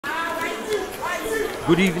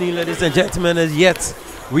Good evening, ladies and gentlemen. As yet,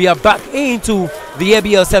 we are back into the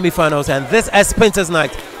ABL semifinals, and this is Sprinters Night,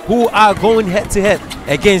 who are going head-to-head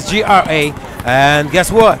against GRA. And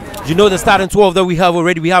guess what? You know the starting 12 that we have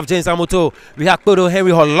already. We have James Amoto, we have Kodo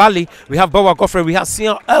Henry Holali, we have Bawa Godfrey, we have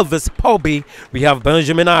Sion Elvis Poby, we have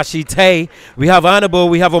Benjamin Ashite, we have Annabelle,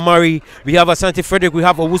 we have Omari, we have Asante Frederick, we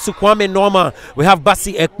have Owusu Kwame Norma, we have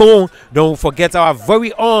Basi Ekpon. Don't forget our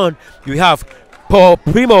very own, we have Paul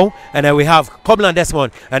Primo, and then we have Coblan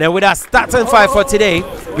Desmond. And then with our starting five for today,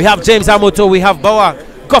 we have James Amoto, we have Bawa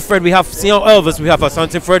Godfrey, we have Sion Elvis, we have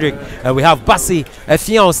Asante Frederick, and we have Basi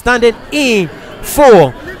Efion standing in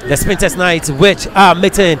for the Sprinters Night, which are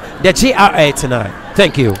meeting the GRA tonight.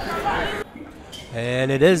 Thank you.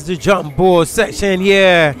 And it is the jump ball section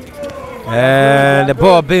here, and the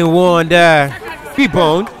ball being won there.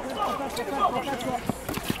 Rebound,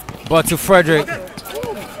 but to Frederick.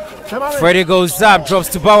 Frederick goes up, drops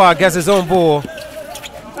to Bawa, gets his own ball,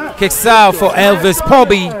 kicks out for Elvis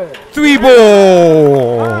Poby. 3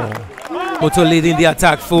 ball. Moto leading the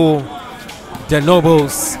attack for the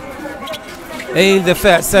Nobles in the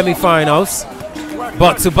first semi-finals.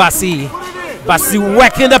 But to Basi. Basi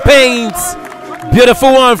working the paint.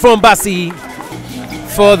 Beautiful one from Basi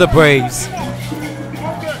for the Braves.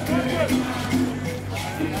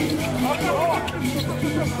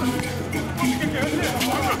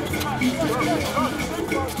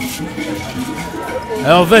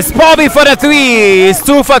 Elvis Poby for the 3. It's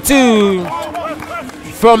 2 for 2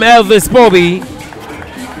 from Elvis Poby.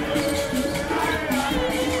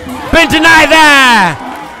 Been denied there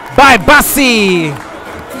by Basi.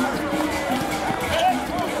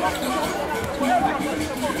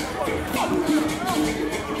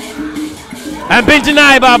 And been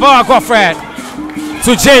denied by Bawa Godfrey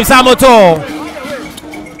to James Amoto.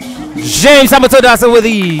 James Amoto does it with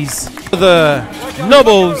ease. The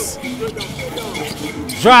Nobles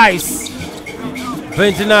drives.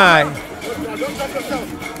 Been denied.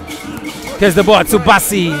 Gets the ball to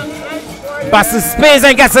Basi. Basi spins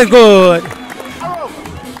and gets it good.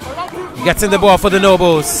 Gets in the ball for the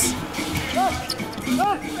Nobles.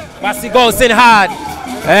 Basi goes in hard.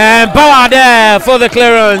 And Bawa there for the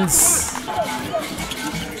clearance.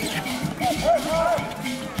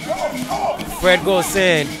 Fred goes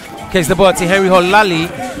in. Kicks the ball to Henry Holali.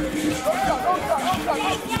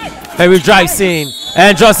 Henry drives in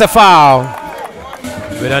and draws a foul.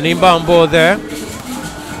 With an inbound ball there.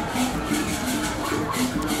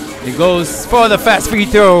 He goes for the fast free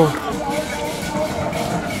throw.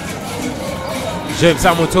 James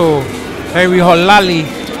Amoto. Henry Holali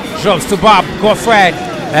drops to Bob Godfrey.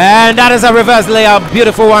 And that is a reverse layup.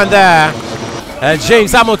 Beautiful one there. And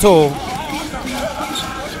James Amoto.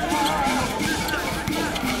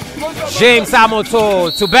 James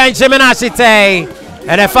Amoto to Benjamin Ashite.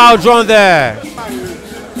 And a foul drawn there.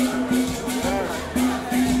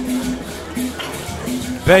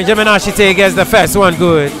 Benjamin Ashite gets the first one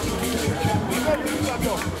good.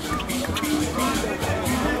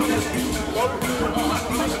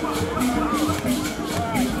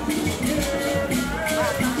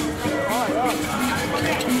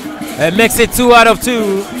 And makes it 2 out of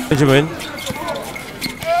 2. Benjamin.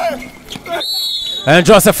 And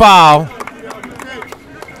draws a foul.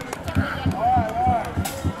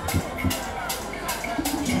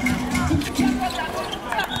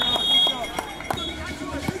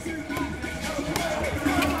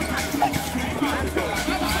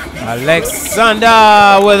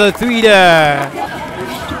 Alexander with a 3 there.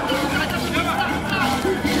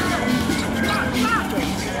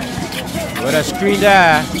 With a screen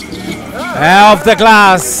there. Off the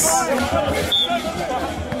glass.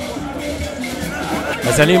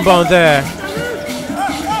 There's an inbound there.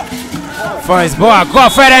 Finds Bawa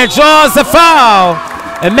Godfrey and draws the foul.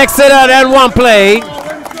 And makes it an N1 play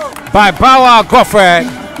by Bawa Godfrey.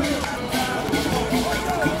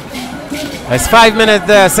 It's 5 minutes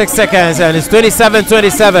there, 6 seconds, and it's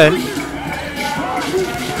 27-27.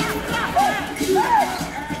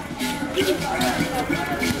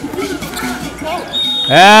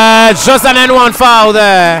 And just an N1 foul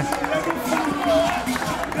there.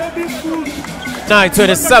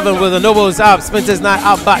 9:27 with the Nobles up. Sprinters Night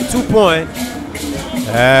up by 2 points.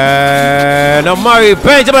 And Omari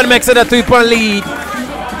Benjamin makes it a 3-point lead.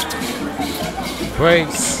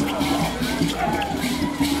 Breaks.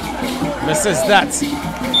 Misses that.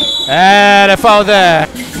 And a foul there.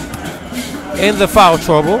 In the foul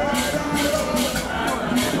trouble.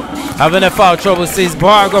 Having a foul trouble sees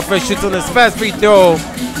Bawa Godfrey shoots on his first free throw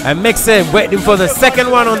and makes it, waiting for the second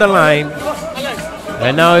one on the line.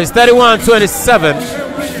 And now it's 31-27.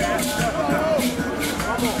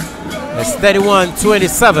 It's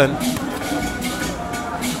 31-27.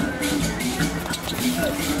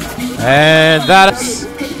 And that's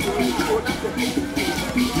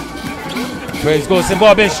Braves goes to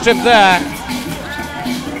ball being stripped there.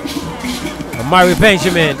 Amari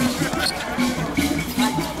Benjamin.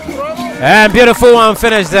 And beautiful one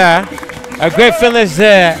finish there. A great finish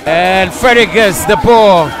there. And Freddie gets the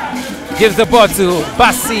ball. Gives the ball to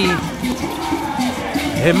Bassi.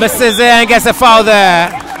 He misses it and gets a foul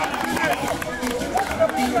there.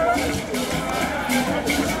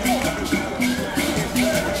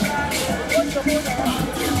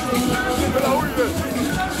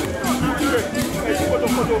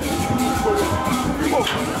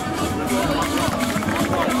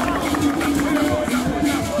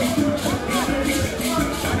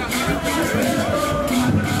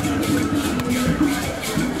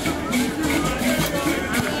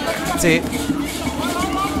 It.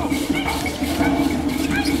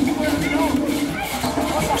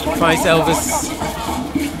 Finds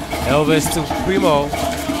Elvis to Primo.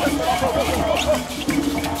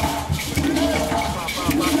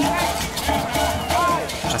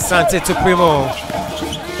 Asante to Primo.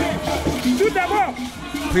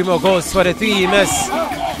 Primo goes for the three, he missed.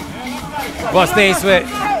 But stays with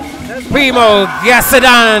Primo, gets it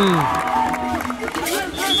done.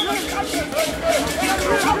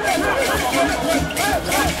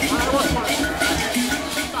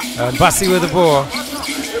 And Bassi with the ball.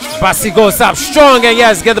 Bassi goes up strong and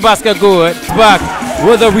yes, get the basket good. Back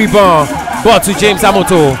with a rebound. Ball to James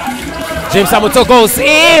Amoto. James Amoto goes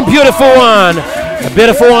in. Beautiful one. A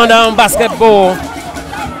beautiful one down basketball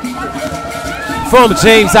from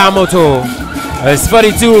James Amoto. It's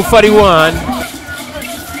 42-41.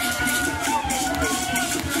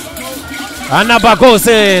 Anaba goes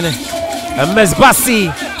in. And Miss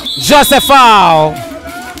Bassi. Just a foul.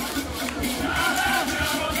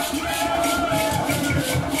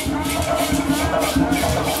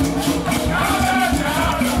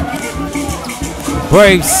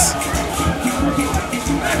 Braves.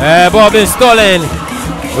 Ball being stolen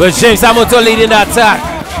with James Amoto leading the attack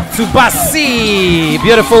to Bassi.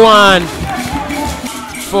 Beautiful one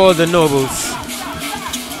for the Nobles.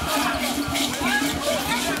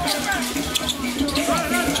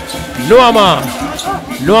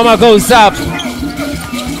 Nuama goes up.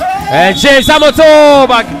 And James Amoto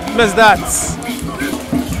back missed that.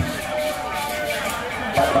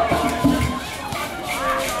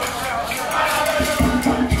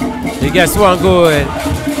 He gets one good.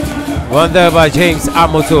 One there by James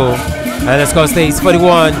Amoto. And the score stays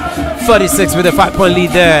 41-46 with a 5-point lead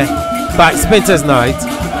there by Spinters Knight.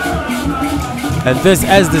 And this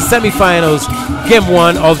is the semifinals, game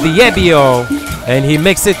 1 of the EBO. And he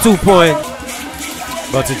makes it 2-point.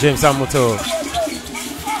 But to James Amoto.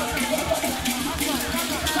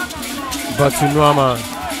 But to Nuama.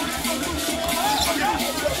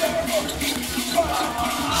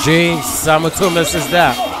 James Amoto misses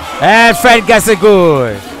that. And Fred gets it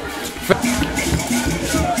good.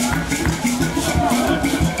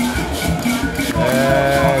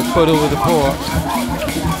 Kodo with the ball.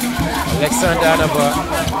 Alexander Anaba.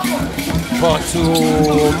 Ball to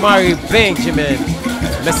Mari Benjamin.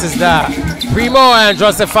 Misses that. Primo and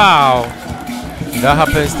draws a foul. That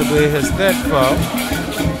happens to be his third foul.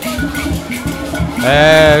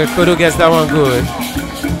 Kodo gets that one good.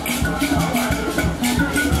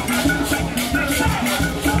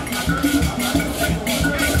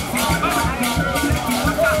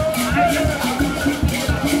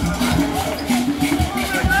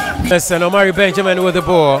 And Omari Benjamin with the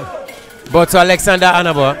ball. But to Alexander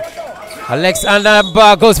Anaba. Alexander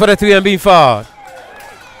Anaba goes for the 3 and being fouled.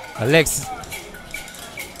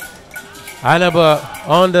 Anaba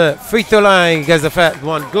on the free throw line gets the first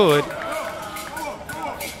one good.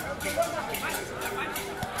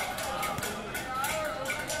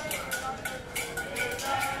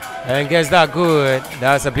 And gets that good.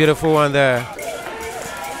 That's a beautiful one there.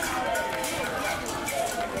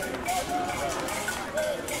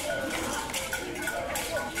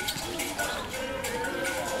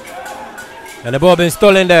 And the ball being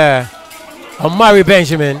stolen there. Omari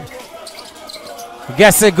Benjamin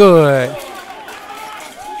gets it good.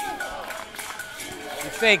 He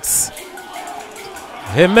fakes.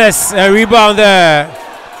 He missed a rebound there.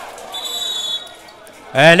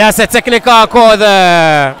 And that's a technical call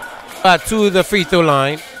there. To the free throw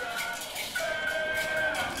line.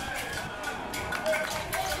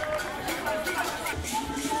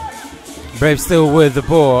 Brave still with the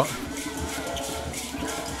ball.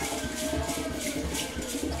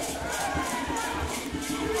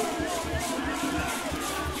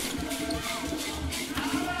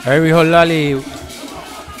 Harry Holali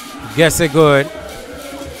gets it good.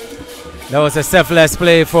 That was a selfless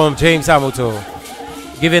play from James Hamilton.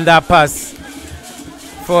 giving that pass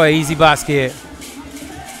for an easy basket.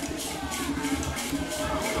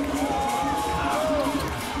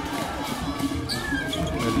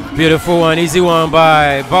 Beautiful one, easy one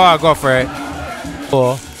by Bar Godfrey.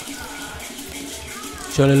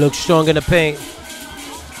 Trying to look strong in the paint.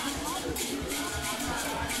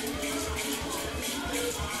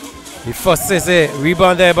 He forces it.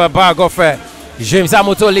 Rebound there by Bar Godfrey. James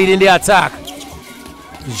Amoto leading the attack.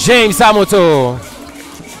 James Amoto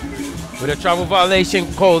with a travel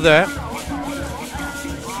violation call there.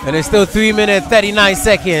 And it's still 3 minutes 39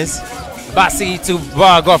 seconds. Bassi to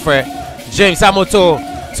Bar Godfrey. James Amoto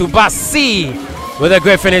to Bassi with a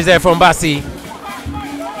great finish there from Bassi.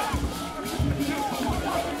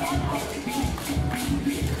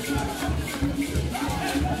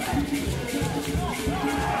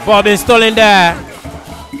 Ball been stolen there,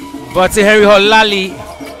 but to Henry Holali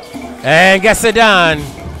and gets it done.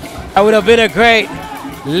 That would have been a great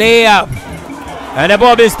layup. And the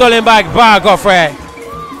ball been stolen by Bar Godfrey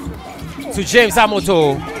to James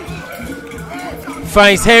Amoto.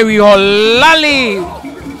 Finds Henry Holali.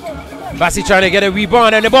 Bassi trying to get a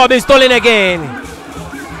rebound and the ball been stolen again.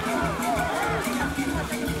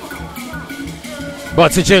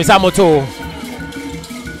 But to James Amoto.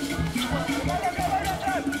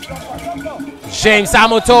 James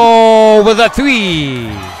Amoto with a 3.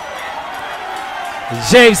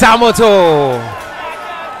 James Amoto.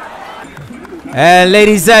 And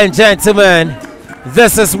ladies and gentlemen,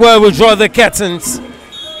 this is where we draw the curtains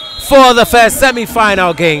for the first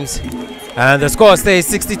semi-final games. And the score stays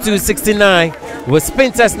 62-69 with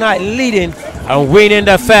Spinters Knight leading and winning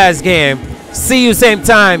the first game. See you same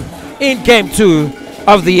time in game 2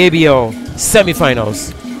 of the ABL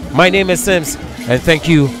semi-finals. My name is Sims and thank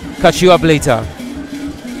you. Catch you up later.